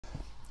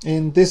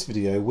In this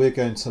video we're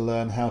going to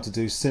learn how to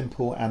do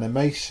simple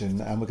animation,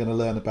 and we're going to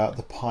learn about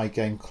the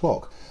Pygame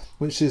clock,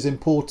 which is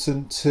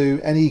important to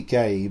any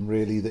game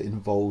really that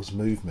involves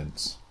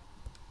movements.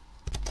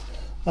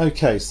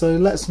 Okay, so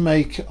let's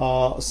make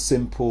our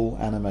simple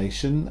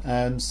animation,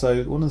 and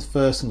so one of the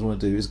first things I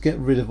want to do is get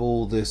rid of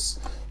all this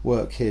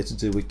work here to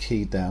do with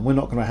key down. We're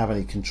not going to have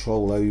any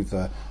control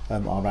over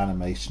our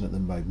animation at the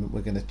moment.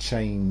 We're going to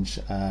change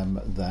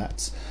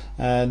that,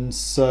 and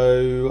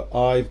so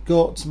I've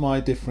got my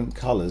different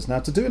colors. Now,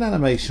 to do an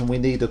animation we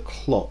need a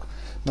clock.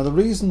 Now, the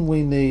reason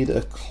we need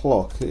a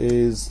clock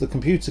is the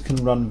computer can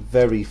run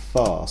very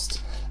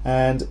fast,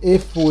 and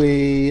if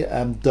we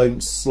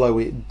don't slow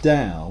it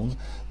down,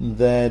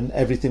 then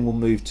everything will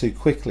move too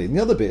quickly. And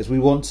the other bit is we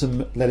want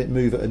to let it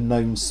move at a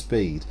known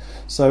speed.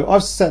 So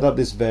I've set up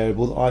this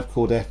variable that I've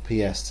called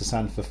FPS to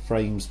stand for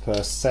frames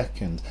per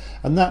second,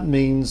 and that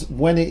means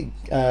when it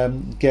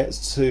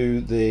gets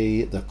to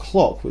the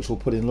clock, which we'll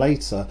put in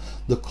later,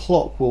 the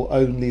clock will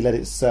only let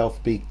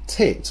itself be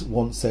ticked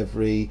once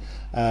every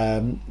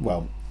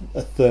well,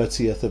 a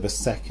 30th of a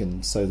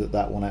second, so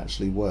that one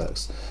actually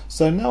works.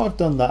 So now I've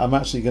done that, I'm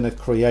actually going to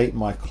create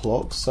my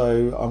clock.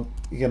 So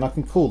again, I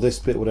can call this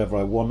bit whatever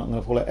I want. I'm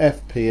going to call it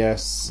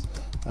FPS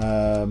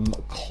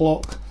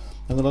clock.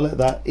 I'm going to let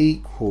that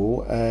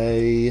equal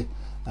a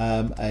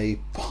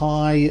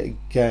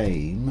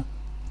Pygame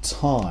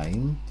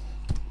time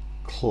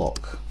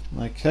clock.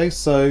 Okay,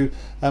 so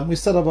we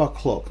set up our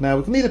clock. Now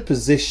we need a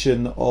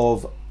position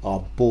of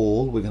our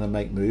ball we're going to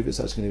make move. It's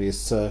actually going to be a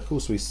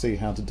circle, so we see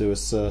how to do a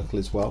circle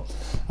as well.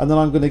 And then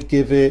I'm going to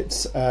give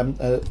it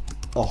a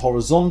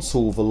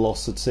horizontal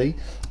velocity,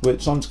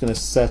 which I'm just going to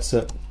set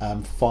at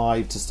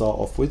 5 to start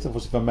off with. Of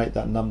course, if I make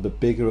that number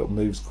bigger, it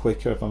moves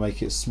quicker. If I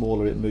make it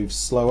smaller, it moves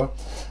slower.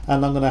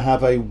 And I'm going to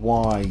have a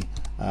y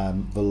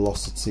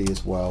velocity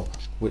as well,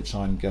 which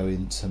I'm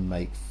going to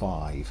make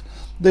 5.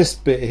 This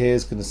bit here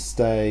is going to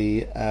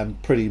stay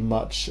pretty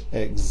much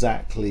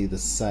exactly the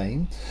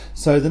same.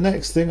 So the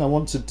next thing I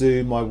want to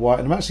do my y,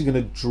 and I'm actually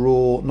going to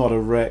draw not a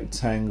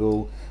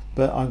rectangle,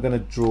 but I'm going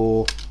to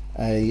draw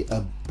a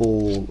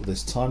ball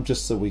this time,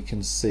 just so we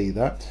can see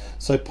that.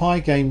 So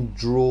Pygame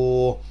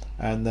draw,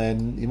 and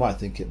then you might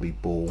think it'd be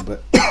ball,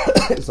 but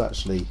it's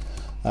actually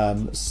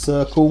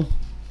circle.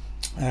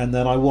 And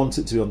then I want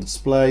it to be on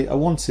display. I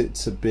want it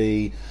to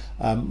be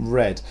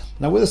red.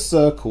 Now, with a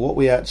circle, what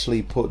we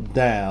actually put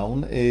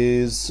down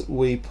is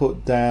we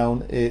put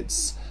down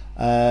its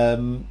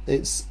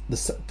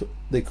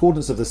the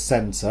coordinates of the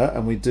center,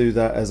 and we do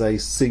that as a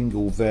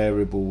single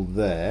variable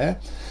there,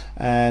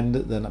 and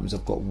then that means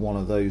I've got one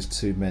of those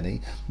too many.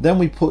 Then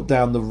we put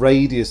down the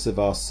radius of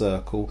our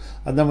circle,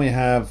 and then we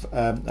have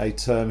a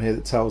term here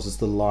that tells us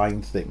the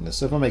line thickness.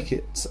 So if I make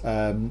it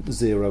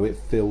 0, it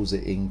fills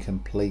it in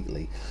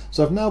completely.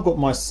 So I've now got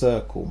my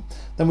circle.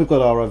 Then we've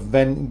got our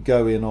event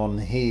going on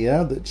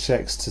here that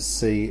checks to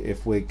see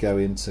if we're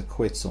going to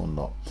quit or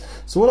not.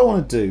 So what I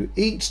want to do,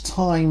 each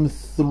time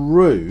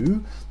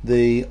through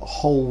the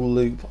whole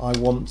loop, I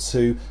want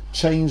to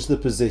change the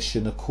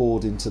position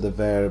according to the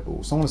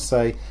variable. So I'm going to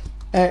say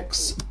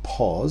x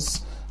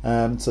pos,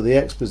 so the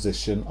x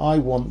position, I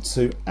want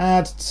to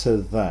add to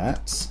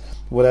that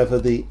whatever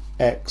the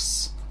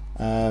x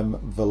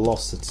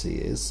velocity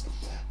is,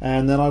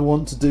 and then I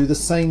want to do the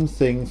same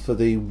thing for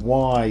the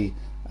y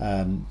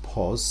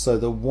pos, so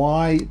the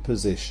y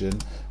position,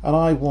 and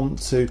I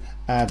want to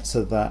add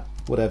to that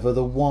whatever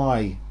the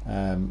y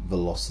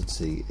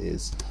velocity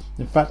is.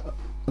 In fact,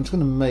 I'm just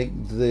going to make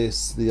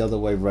this the other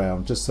way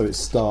round, just so it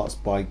starts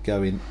by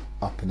going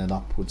up in an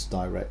upwards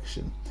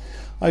direction.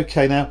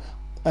 Okay, now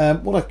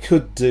what I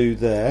could do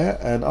there,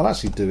 and I'll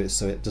actually do it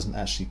so it doesn't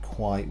actually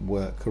quite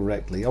work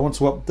correctly. I want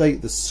to update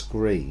the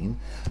screen,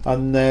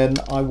 and then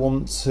I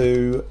want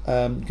to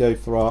go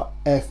for our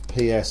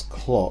FPS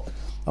clock,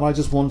 and I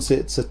just want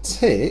it to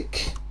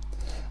tick,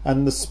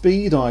 and the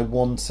speed I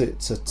want it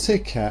to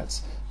tick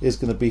at is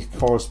going to be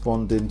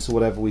corresponding to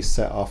whatever we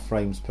set our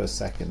frames per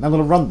second. Now I'm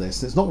going to run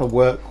this. It's not going to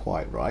work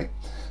quite right,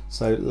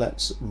 so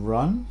let's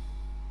run,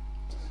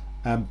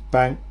 and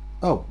bang.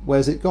 Oh,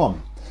 where's it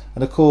gone?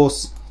 And of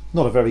course,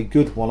 not a very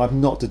good one. I've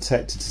not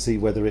detected to see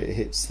whether it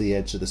hits the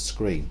edge of the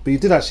screen, but you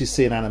did actually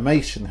see an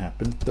animation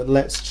happen. But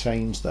let's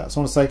change that.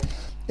 So I want to say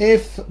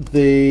if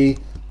the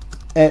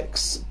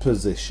X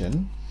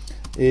position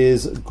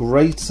is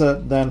greater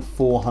than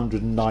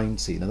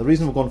 490. Now the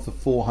reason we've gone for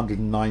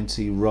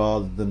 490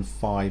 rather than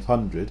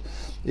 500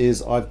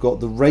 is I've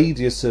got the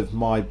radius of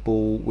my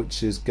ball,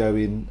 which is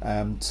going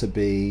to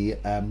be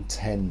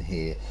 10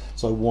 here,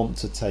 so I want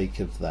to take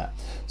of that.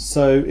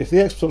 So if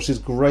the x position is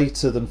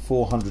greater than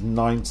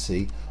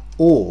 490,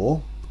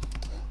 or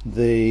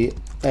the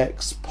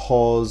x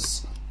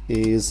pos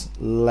is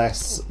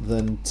less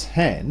than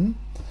 10,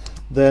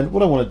 then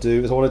what I want to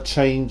do is I want to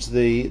change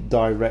the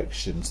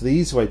direction. So the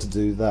easy way to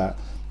do that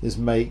is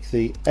make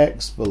the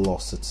x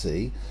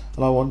velocity,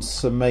 and I want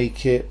to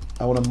make it,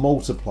 I want to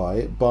multiply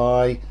it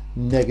by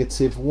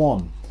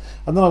 -1.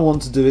 And then I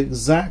want to do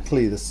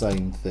exactly the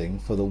same thing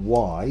for the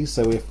y.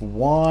 So if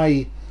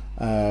y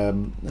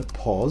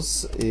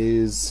pos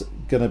is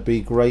going to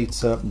be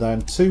greater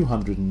than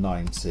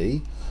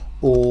 290,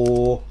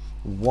 or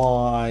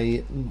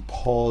y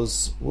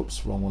pos,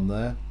 whoops, wrong one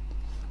there,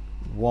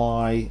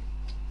 y,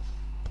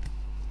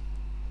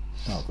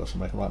 oh gosh, I'm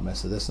making a right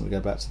mess of this. Let me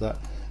go back to that.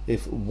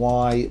 If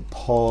y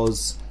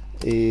pos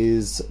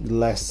is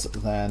less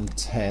than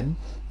 10,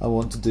 I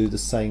want to do the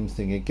same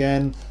thing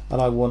again,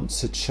 and I want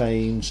to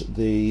change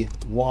the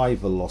y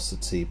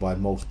velocity by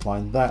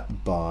multiplying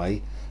that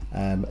by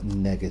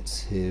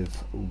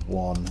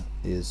 -1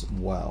 as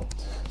well.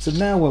 So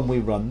now when we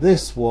run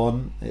this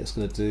one, it's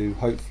going to do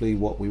hopefully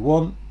what we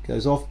want.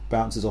 Goes off,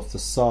 bounces off the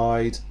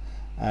side,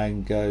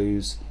 and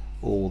goes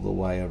all the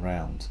way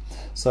around.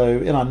 So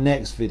in our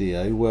next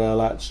video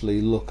we'll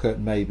actually look at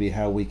maybe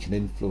how we can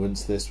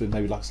influence this with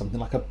maybe like something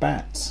like a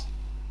bat.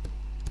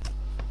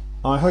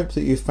 I hope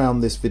that you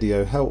found this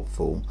video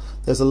helpful.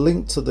 There's a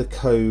link to the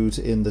code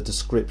in the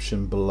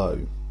description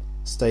below.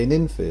 Stay in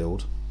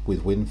infield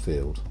with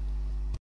Winfield.